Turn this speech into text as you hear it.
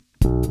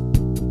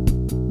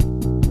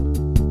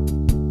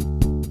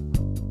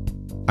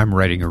I'm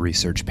writing a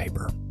research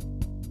paper.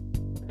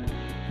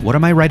 What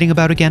am I writing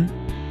about again?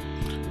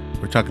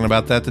 We're talking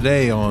about that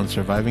today on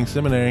Surviving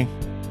Seminary.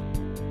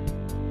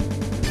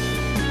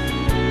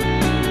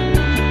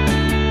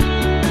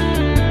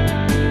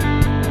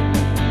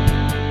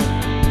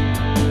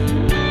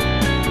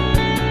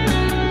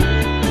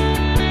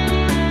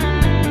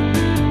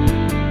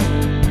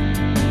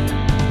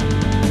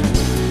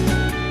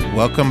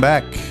 Welcome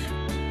back.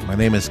 My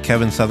name is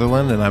Kevin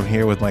Sutherland, and I'm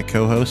here with my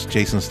co-host,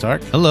 Jason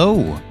Stark.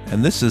 Hello.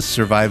 And this is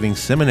Surviving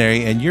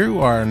Seminary, and you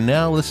are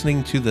now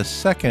listening to the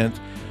second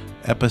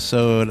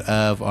episode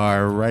of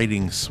our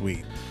writing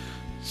suite.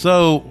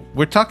 So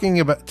we're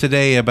talking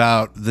today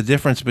about the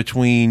difference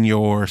between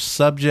your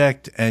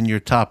subject and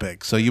your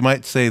topic. So you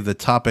might say the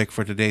topic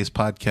for today's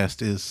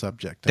podcast is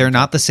subject. They're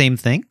not the same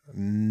thing?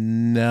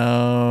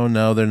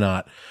 No, they're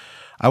not.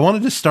 I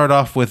wanted to start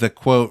off with a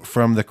quote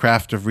from The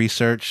Craft of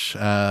Research.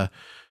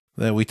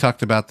 That we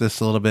talked about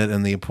this a little bit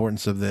and the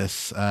importance of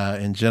this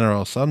in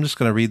general. So I'm just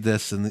going to read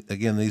this. And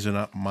again, these are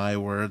not my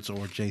words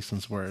or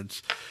Jason's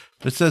words.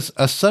 But it says,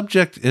 a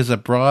subject is a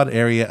broad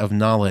area of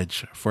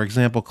knowledge, for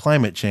example,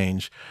 climate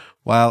change,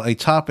 while a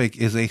topic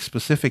is a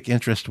specific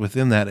interest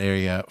within that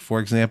area, for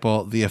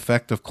example, the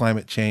effect of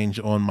climate change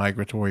on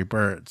migratory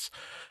birds.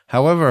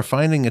 However,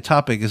 finding a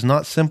topic is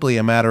not simply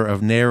a matter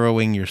of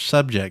narrowing your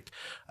subject.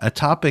 A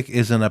topic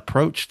is an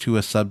approach to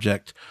a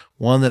subject,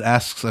 one that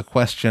asks a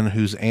question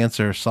whose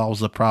answer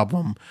solves a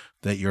problem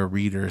that your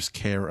readers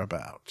care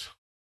about.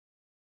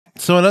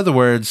 So in other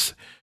words,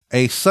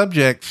 a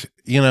subject,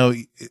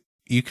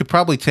 you could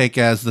probably take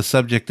as the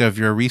subject of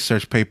your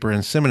research paper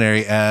in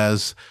seminary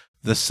as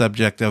the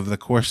subject of the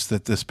course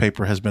that this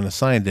paper has been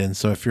assigned in.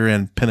 So if you're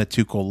in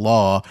Pentateuchal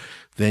law,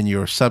 then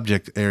your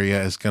subject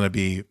area is going to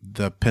be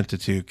the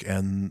Pentateuch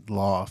and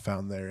law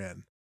found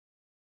therein.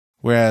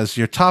 Whereas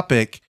your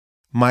topic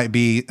might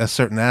be a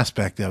certain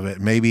aspect of it,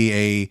 maybe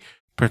a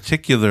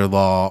particular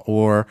law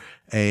or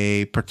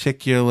a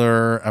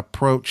particular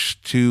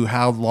approach to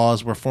how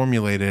laws were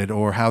formulated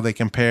or how they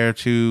compare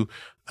to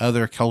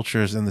other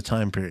cultures in the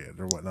time period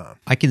or whatnot.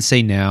 I can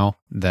say now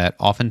that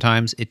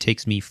oftentimes it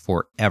takes me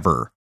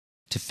forever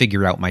to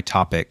figure out my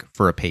topic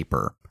for a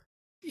paper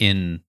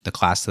in the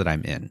class that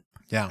I'm in.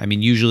 Yeah. I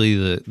mean, usually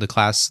the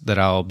class that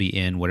I'll be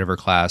in, whatever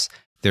class,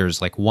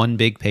 there's like one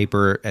big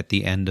paper at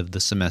the end of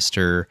the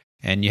semester,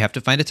 and you have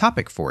to find a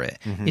topic for it.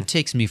 Mm-hmm. It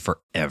takes me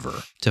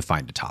forever to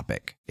find a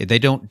topic. They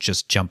don't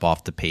just jump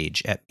off the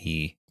page at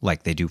me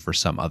like they do for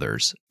some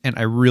others. And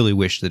I really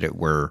wish that it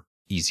were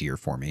easier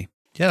for me.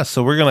 Yeah,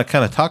 so we're going to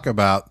kind of talk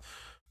about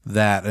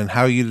that and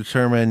how you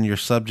determine your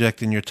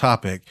subject and your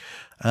topic.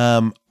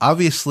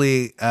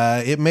 Obviously,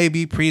 it may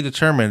be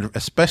predetermined,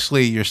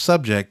 especially your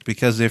subject,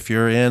 because if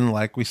you're in,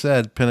 like we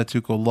said,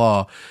 Pentateuchal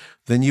law,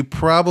 then you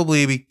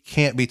probably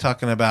can't be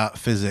talking about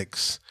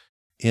physics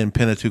in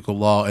Pentateuchal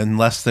law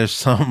unless there's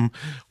some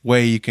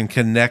way you can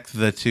connect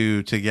the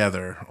two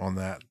together on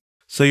that.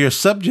 So your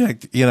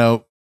subject,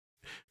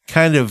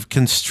 kind of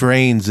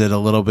constrains it a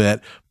little bit,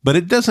 but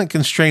it doesn't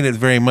constrain it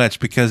very much,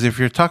 because if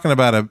you're talking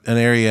about an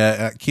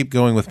area, I keep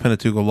going with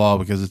Pentateuchal law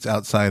because it's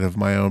outside of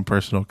my own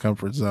personal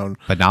comfort zone.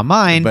 But not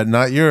mine. But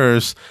not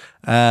yours.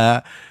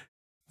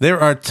 There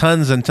are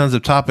tons and tons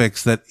of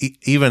topics that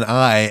even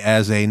I,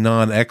 as a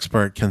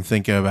non-expert, can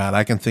think about.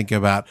 I can think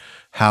about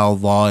how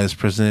law is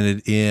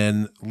presented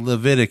in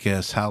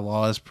Leviticus, how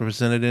law is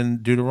presented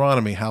in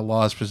Deuteronomy, how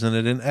law is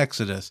presented in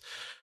Exodus.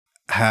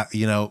 How,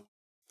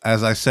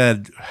 as I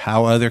said,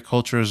 how other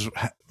cultures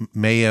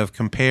may have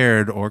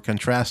compared or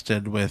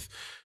contrasted with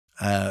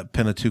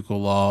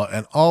Pentateuchal law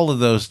and all of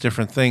those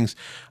different things.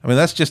 I mean,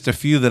 that's just a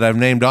few that I've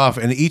named off,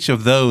 and each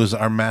of those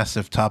are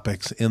massive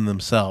topics in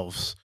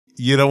themselves.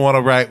 You don't want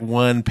to write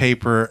one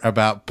paper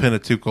about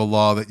Pentateuchal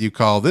law that you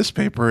call, this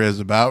paper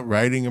is about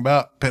writing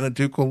about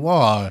Pentateuchal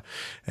law.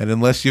 And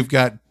unless you've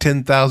got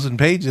 10,000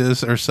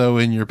 pages or so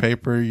in your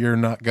paper, you're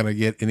not going to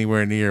get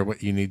anywhere near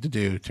what you need to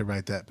do to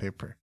write that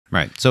paper.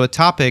 Right. So a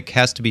topic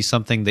has to be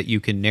something that you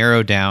can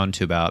narrow down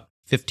to about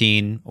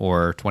 15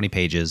 or 20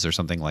 pages or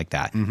something like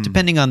that,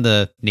 depending on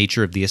the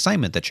nature of the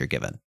assignment that you're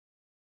given.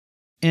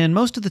 And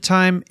most of the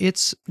time,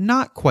 it's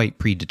not quite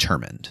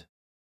predetermined.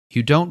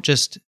 You don't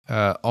just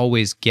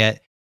always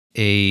get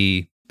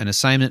an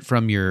assignment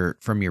from your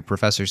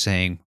professor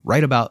saying,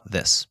 write about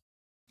this.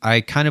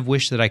 I kind of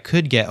wish that I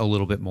could get a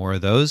little bit more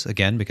of those,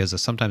 again, because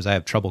sometimes I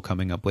have trouble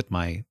coming up with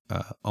my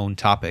own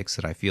topics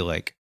that I feel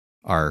like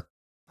are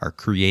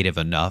creative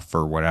enough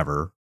or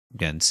whatever.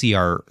 Again, see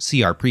our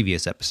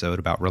previous episode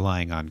about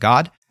relying on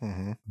God.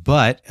 Mm-hmm.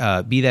 But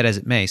be that as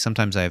it may,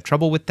 sometimes I have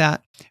trouble with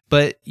that.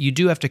 But you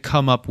do have to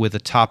come up with a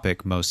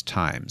topic most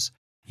times.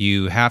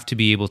 You have to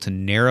be able to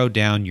narrow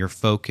down your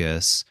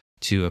focus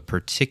to a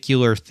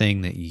particular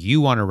thing that you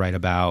want to write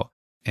about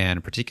and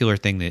a particular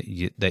thing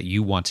that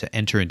you want to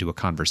enter into a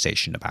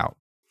conversation about.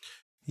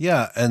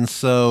 Yeah, and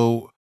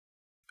so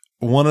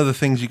one of the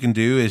things you can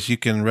do is you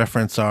can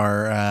reference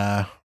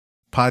our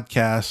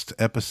podcast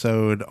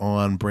episode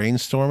on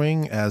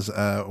brainstorming as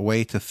a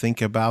way to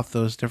think about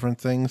those different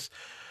things.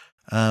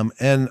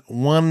 And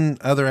one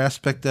other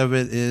aspect of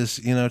it is,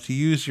 to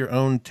use your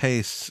own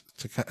tastes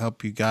to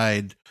help you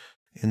guide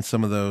in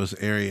some of those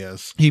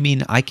areas. You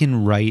mean I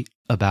can write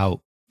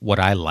about what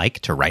I like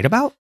to write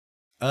about?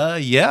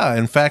 Yeah.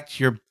 In fact,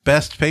 your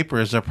best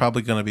papers are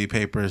probably going to be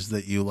papers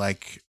that you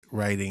like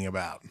writing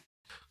about.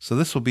 So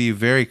this will be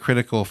very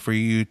critical for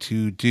you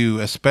to do,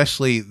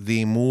 especially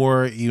the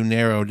more you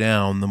narrow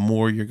down, the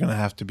more you're going to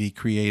have to be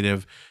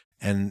creative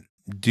and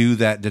do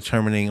that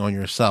determining on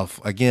yourself.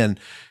 Again,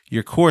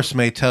 your course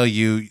may tell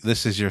you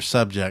this is your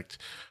subject,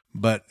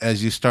 but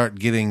as you start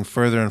getting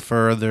further and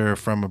further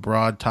from a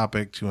broad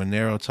topic to a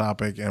narrow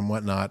topic and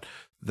whatnot,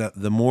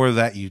 the more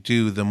that you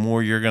do, the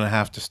more you're going to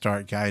have to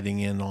start guiding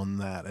in on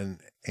that and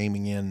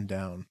aiming in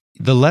down.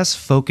 The less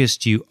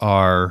focused you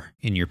are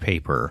in your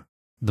paper,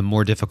 the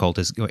more difficult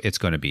it's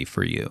going to be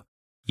for you.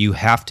 You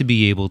have to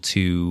be able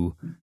to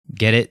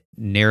get it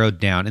narrowed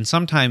down. And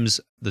sometimes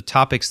the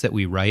topics that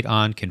we write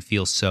on can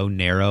feel so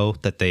narrow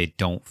that they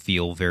don't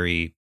feel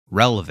very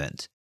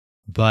relevant.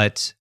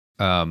 But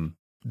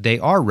they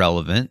are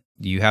relevant.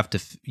 You have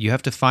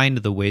to find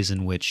the ways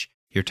in which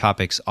your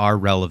topics are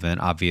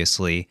relevant,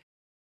 obviously.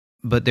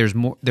 But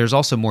there's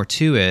also more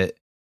to it.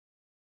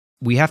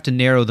 We have to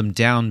narrow them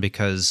down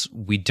because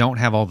we don't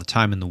have all the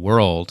time in the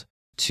world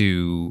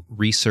to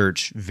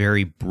research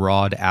very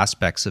broad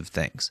aspects of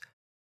things.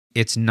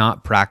 It's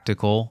not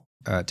practical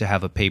to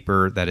have a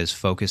paper that is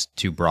focused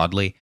too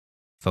broadly.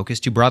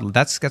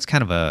 That's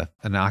kind of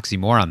an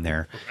oxymoron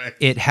there. Right.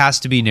 It has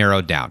to be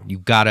narrowed down.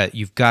 You've got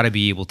to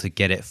be able to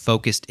get it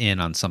focused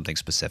in on something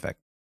specific.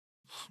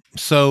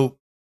 So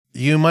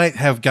you might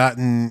have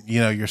gotten,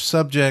 your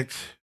subject.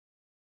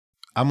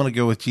 I'm going to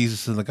go with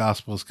Jesus in the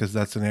Gospels because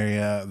that's an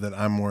area that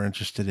I'm more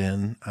interested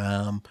in.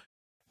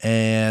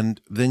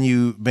 And then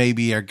you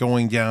maybe are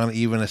going down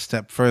even a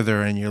step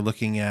further and you're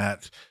looking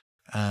at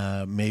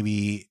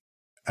maybe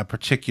a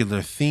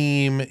particular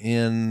theme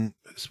in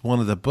one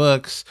of the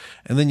books,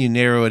 and then you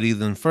narrow it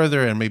even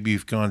further and maybe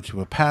you've gone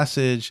to a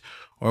passage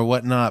or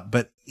whatnot.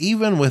 But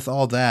even with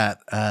all that,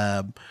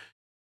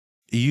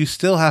 you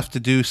still have to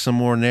do some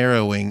more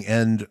narrowing.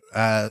 And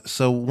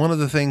so one of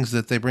the things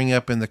that they bring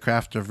up in the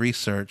Craft of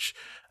Research,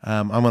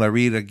 I'm going to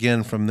read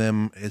again from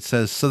them. It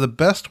says, so the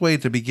best way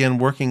to begin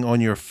working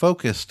on your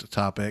focused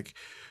topic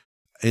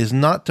is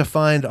not to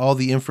find all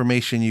the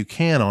information you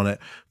can on it,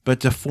 but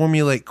to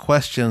formulate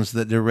questions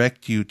that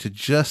direct you to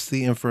just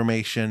the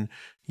information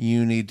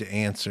you need to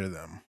answer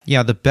them.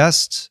 Yeah, the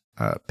best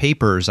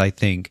papers, I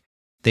think,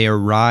 they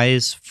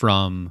arise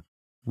from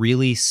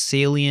really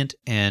salient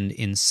and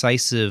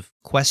incisive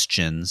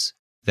questions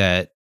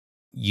that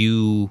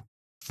you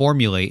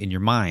formulate in your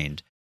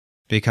mind.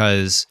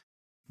 Because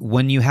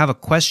when you have a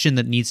question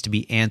that needs to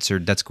be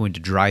answered, that's going to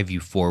drive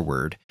you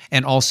forward.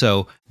 And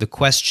also, the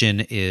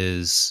question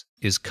is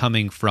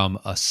coming from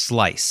a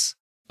slice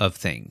of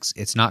things.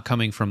 It's not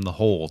coming from the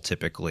whole,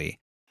 typically.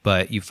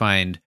 But you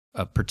find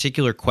a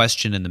particular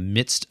question in the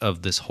midst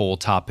of this whole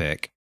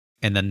topic,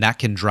 and then that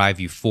can drive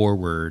you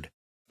forward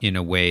in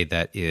a way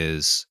that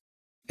is...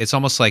 It's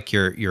almost like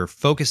you're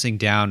focusing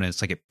down, and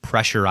it's like it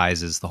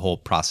pressurizes the whole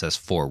process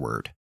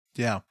forward.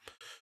 Yeah.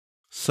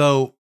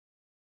 So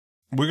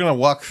we're going to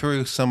walk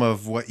through some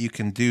of what you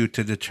can do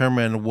to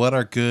determine what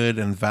are good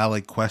and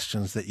valid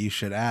questions that you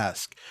should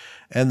ask.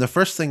 And the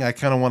first thing I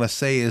kind of want to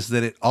say is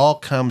that it all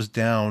comes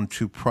down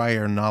to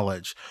prior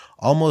knowledge.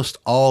 Almost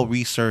all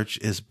research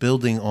is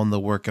building on the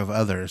work of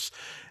others.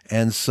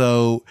 And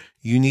so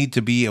you need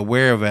to be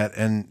aware of it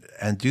and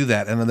do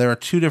that. And there are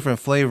two different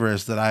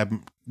flavors that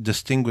I'm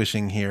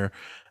distinguishing here.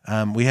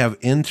 We have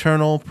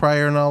internal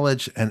prior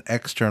knowledge and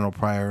external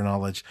prior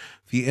knowledge.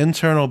 The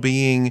internal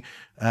being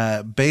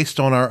based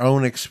on our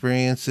own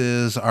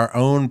experiences, our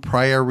own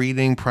prior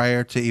reading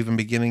prior to even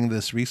beginning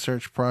this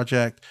research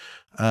project,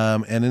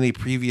 and any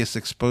previous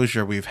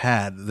exposure we've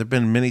had. There have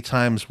been many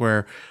times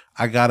where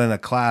I got in a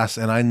class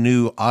and I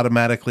knew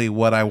automatically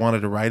what I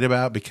wanted to write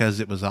about because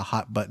it was a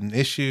hot button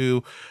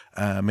issue.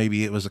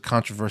 Maybe it was a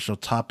controversial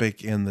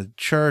topic in the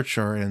church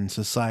or in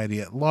society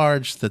at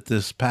large that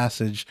this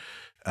passage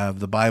of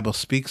the Bible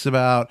speaks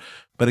about.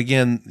 But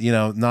again,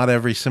 not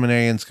every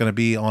seminarian is going to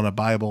be on a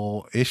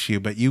Bible issue,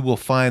 but you will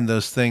find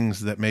those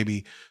things that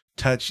maybe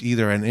touch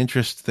either an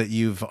interest that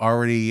you've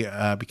already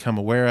become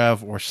aware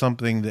of or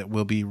something that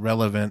will be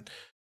relevant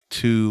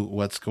to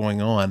what's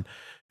going on.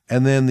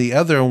 And then the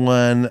other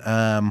one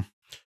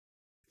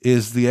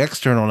is the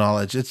external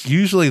knowledge. It's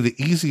usually the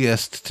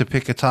easiest to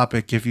pick a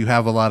topic if you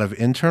have a lot of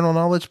internal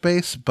knowledge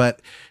base,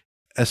 but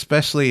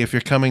especially if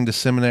you're coming to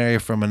seminary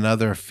from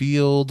another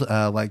field,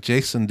 like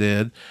Jason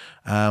did,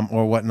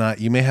 or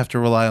whatnot, you may have to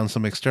rely on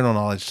some external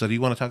knowledge. So do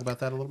you want to talk about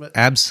that a little bit?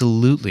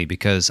 Absolutely,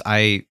 because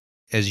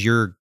as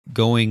you're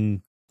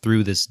going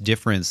through this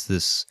difference,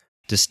 this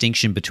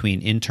distinction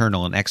between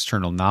internal and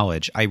external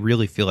knowledge, I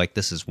really feel like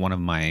this is one of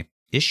my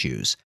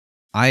issues.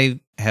 I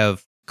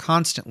have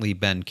constantly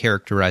been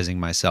characterizing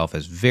myself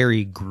as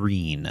very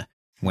green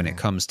when it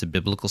comes to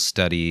biblical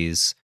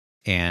studies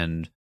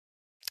and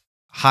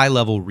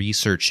high-level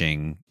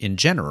researching in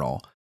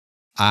general.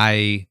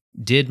 I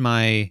did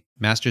my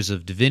Master's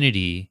of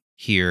Divinity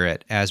here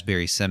at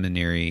Asbury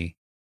Seminary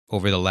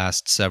over the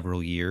last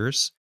several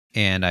years,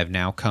 and I've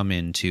now come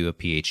into a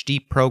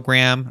PhD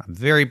program. I'm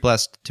very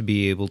blessed to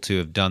be able to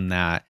have done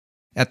that.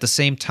 At the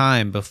same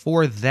time,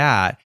 before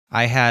that,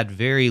 I had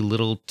very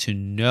little to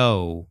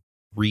no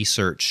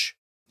research,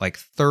 like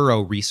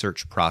thorough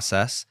research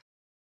process,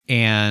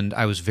 and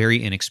I was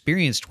very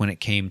inexperienced when it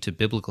came to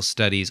biblical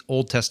studies,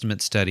 Old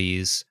Testament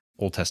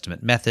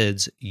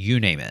methods, you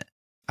name it.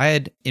 I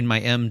had, in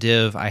my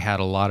MDiv, I had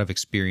a lot of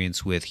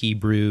experience with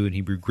Hebrew and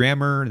Hebrew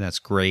grammar, and that's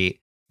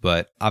great.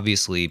 But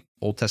obviously,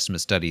 Old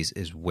Testament studies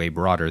is way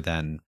broader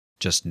than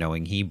just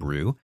knowing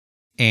Hebrew.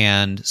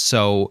 And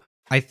so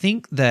I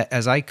think that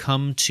as I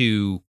come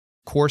to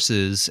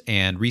courses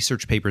and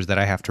research papers that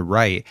I have to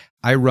write,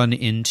 I run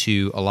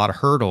into a lot of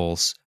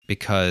hurdles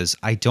because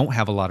I don't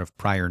have a lot of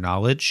prior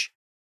knowledge.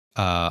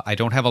 I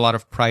don't have a lot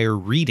of prior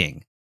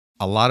reading.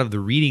 A lot of the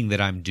reading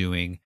that I'm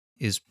doing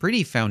is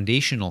pretty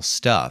foundational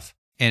stuff,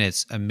 and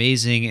it's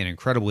amazing and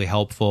incredibly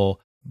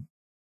helpful.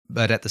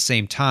 But at the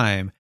same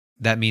time,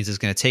 that means it's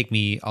going to take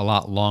me a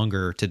lot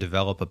longer to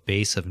develop a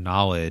base of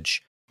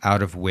knowledge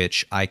out of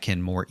which I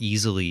can more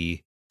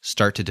easily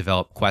start to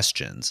develop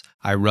questions.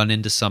 I run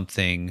into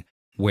something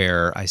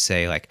where I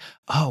say like,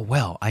 oh,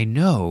 well, I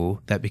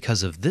know that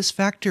because of this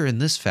factor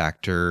and this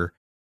factor,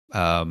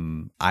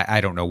 I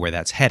don't know where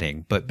that's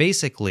heading. But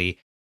basically,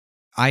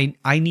 I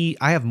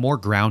have more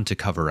ground to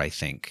cover, I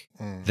think,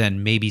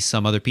 than maybe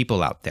some other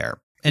people out there.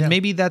 And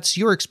maybe that's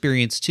your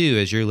experience too,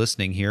 as you're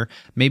listening here.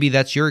 Maybe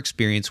that's your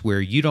experience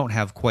where you don't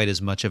have quite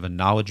as much of a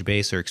knowledge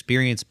base or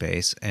experience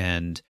base,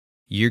 and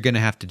you're going to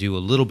have to do a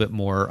little bit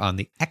more on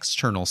the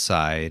external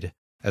side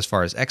as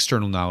far as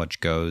external knowledge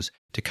goes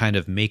to kind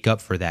of make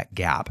up for that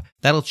gap.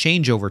 That'll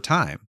change over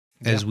time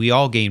as we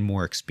all gain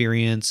more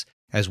experience,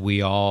 as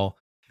we all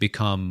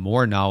become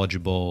more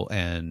knowledgeable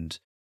and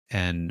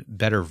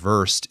better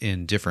versed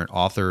in different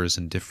authors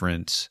and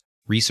different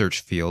research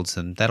fields,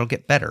 and that'll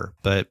get better.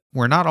 But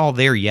we're not all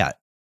there yet.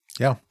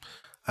 Yeah.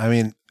 I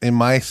mean, in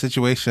my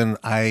situation,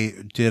 I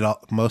did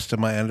most of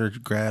my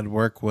undergrad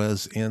work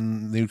was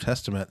in New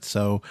Testament.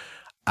 So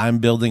I'm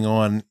building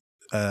on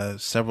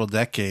several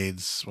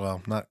decades,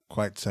 well, not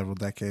quite several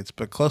decades,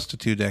 but close to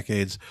 2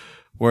 decades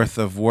worth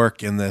of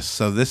work in this.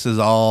 So this is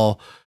all,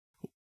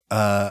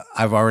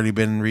 I've already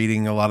been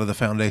reading a lot of the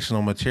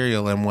foundational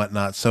material and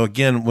whatnot. So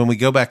again, when we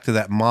go back to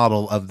that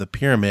model of the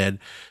pyramid,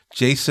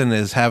 Jason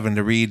is having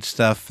to read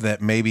stuff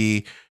that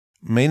may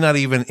not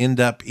even end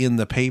up in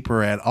the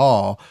paper at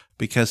all,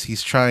 because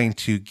he's trying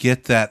to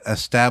get that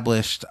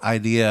established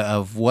idea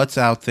of what's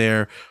out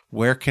there.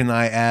 Where can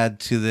I add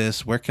to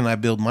this? Where can I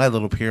build my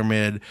little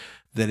pyramid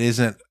that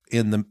isn't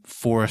in the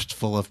forest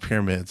full of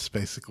pyramids,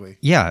 basically?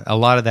 Yeah, a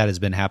lot of that has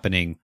been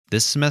happening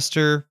this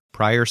semester,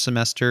 prior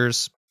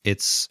semesters.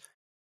 It's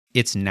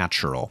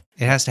natural.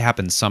 It has to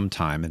happen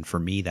sometime, and for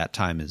me, that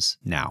time is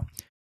now.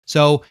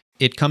 So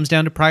it comes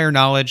down to prior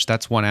knowledge.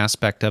 That's one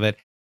aspect of it.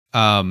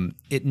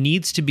 It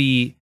needs to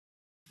be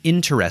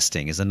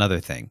interesting is another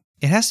thing.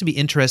 It has to be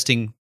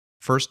interesting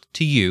first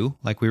to you,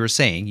 like we were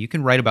saying. You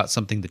can write about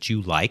something that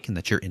you like and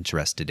that you're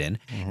interested in.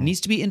 Mm-hmm. It needs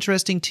to be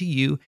interesting to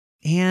you,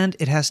 and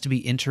it has to be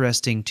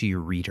interesting to your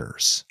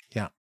readers.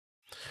 Yeah.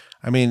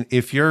 I mean,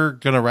 if you're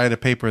going to write a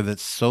paper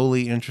that's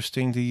solely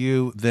interesting to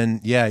you,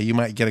 then yeah, you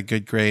might get a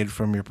good grade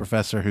from your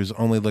professor who's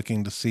only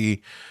looking to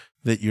see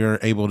that you're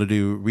able to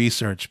do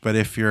research. But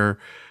if you're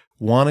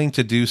wanting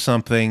to do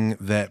something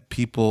that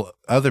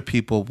other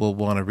people will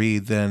want to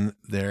read, then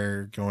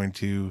they're going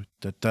to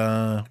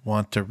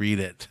want to read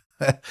it.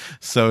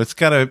 So it's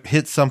got to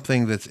hit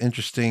something that's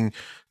interesting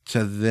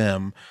to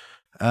them.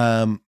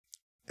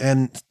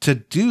 And to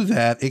do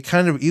that, it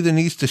kind of either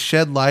needs to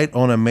shed light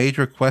on a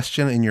major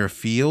question in your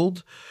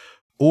field,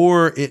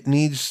 or it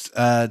needs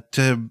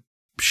to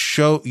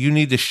show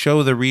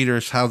the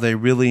readers how they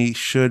really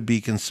should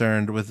be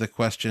concerned with the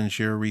questions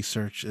your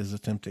research is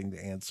attempting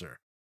to answer.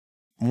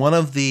 One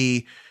of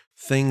the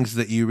things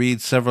that you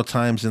read several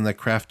times in The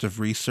Craft of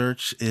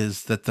Research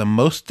is that the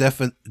most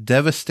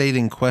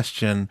devastating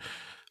question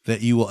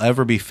that you will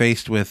ever be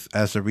faced with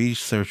as a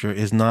researcher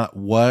is not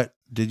what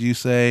did you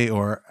say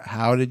or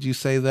how did you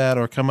say that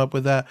or come up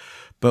with that,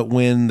 but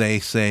when they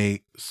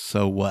say,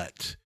 so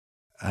what?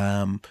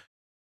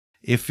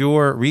 If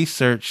your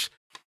research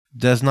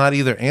does not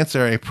either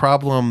answer a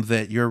problem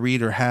that your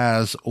reader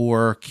has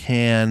or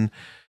can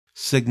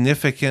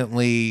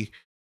significantly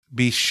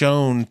be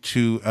shown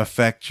to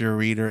affect your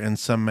reader in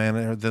some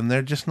manner, then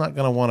they're just not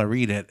going to want to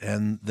read it.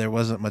 And there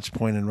wasn't much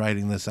point in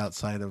writing this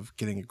outside of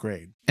getting a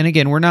grade. And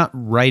again, we're not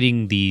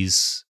writing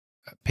these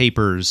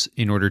papers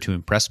in order to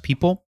impress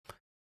people.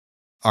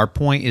 Our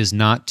point is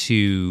not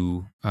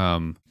to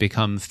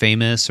become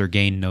famous or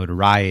gain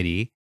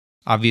notoriety.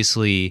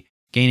 Obviously,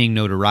 gaining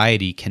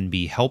notoriety can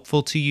be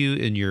helpful to you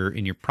in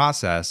your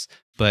process,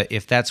 but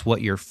if that's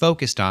what you're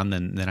focused on,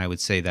 then I would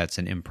say that's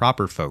an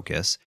improper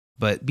focus.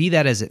 But be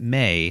that as it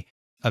may,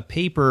 a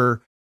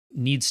paper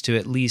needs to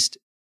at least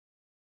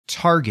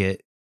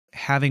target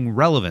having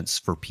relevance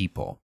for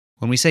people.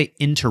 When we say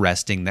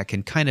interesting, that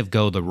can kind of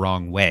go the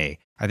wrong way.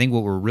 I think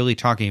what we're really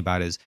talking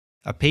about is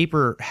a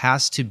paper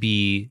has to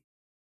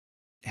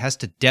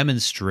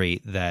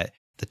demonstrate that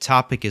the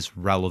topic is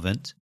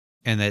relevant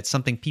and that it's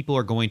something people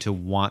are going to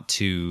want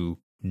to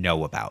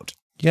know about.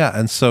 Yeah,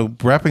 and so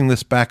wrapping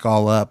this back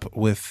all up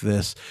with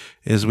this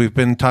is we've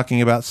been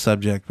talking about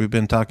subject, we've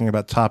been talking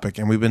about topic,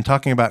 and we've been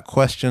talking about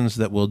questions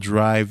that will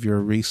drive your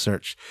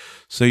research.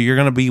 So you're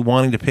going to be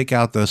wanting to pick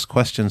out those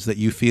questions that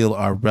you feel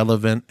are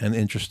relevant and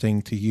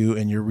interesting to you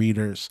and your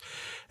readers.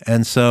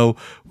 And so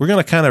we're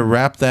going to kind of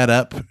wrap that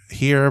up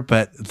here,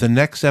 but the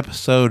next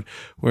episode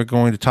we're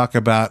going to talk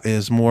about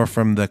is more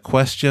from the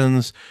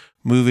questions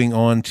moving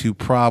on to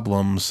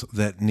problems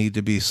that need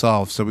to be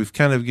solved. So we've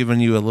kind of given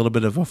you a little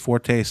bit of a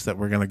foretaste that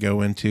we're going to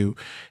go into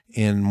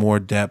in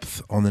more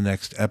depth on the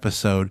next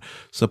episode.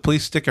 So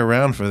please stick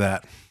around for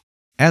that.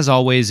 As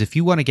always, if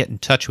you want to get in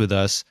touch with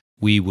us,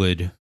 we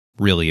would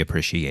really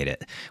appreciate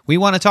it. We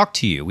want to talk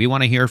to you. We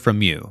want to hear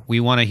from you. We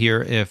want to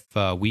hear if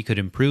we could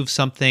improve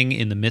something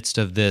in the midst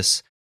of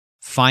this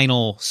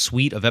final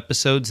suite of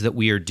episodes that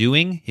we are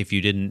doing. If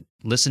you didn't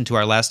listen to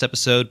our last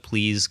episode,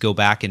 please go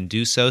back and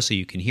do so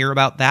you can hear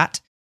about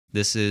that.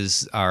 This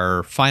is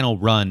our final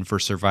run for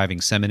Surviving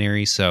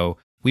Seminary, so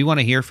we want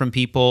to hear from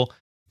people.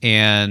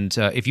 And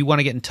if you want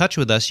to get in touch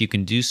with us, you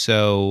can do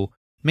so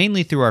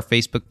mainly through our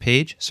Facebook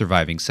page,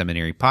 Surviving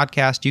Seminary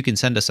Podcast. You can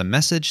send us a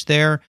message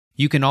there.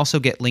 You can also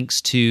get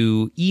links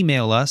to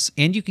email us,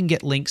 and you can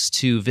get links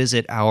to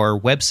visit our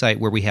website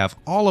where we have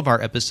all of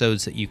our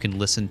episodes that you can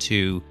listen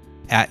to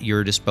at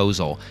your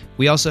disposal.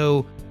 We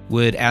also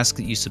would ask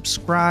that you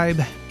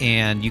subscribe,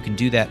 and you can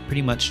do that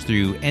pretty much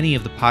through any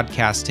of the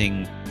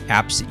podcasting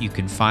apps that you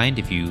can find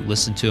if you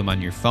listen to them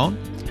on your phone.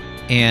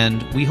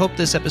 And we hope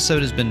this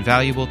episode has been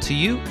valuable to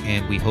you,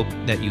 and we hope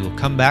that you will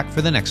come back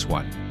for the next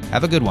one.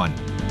 Have a good one.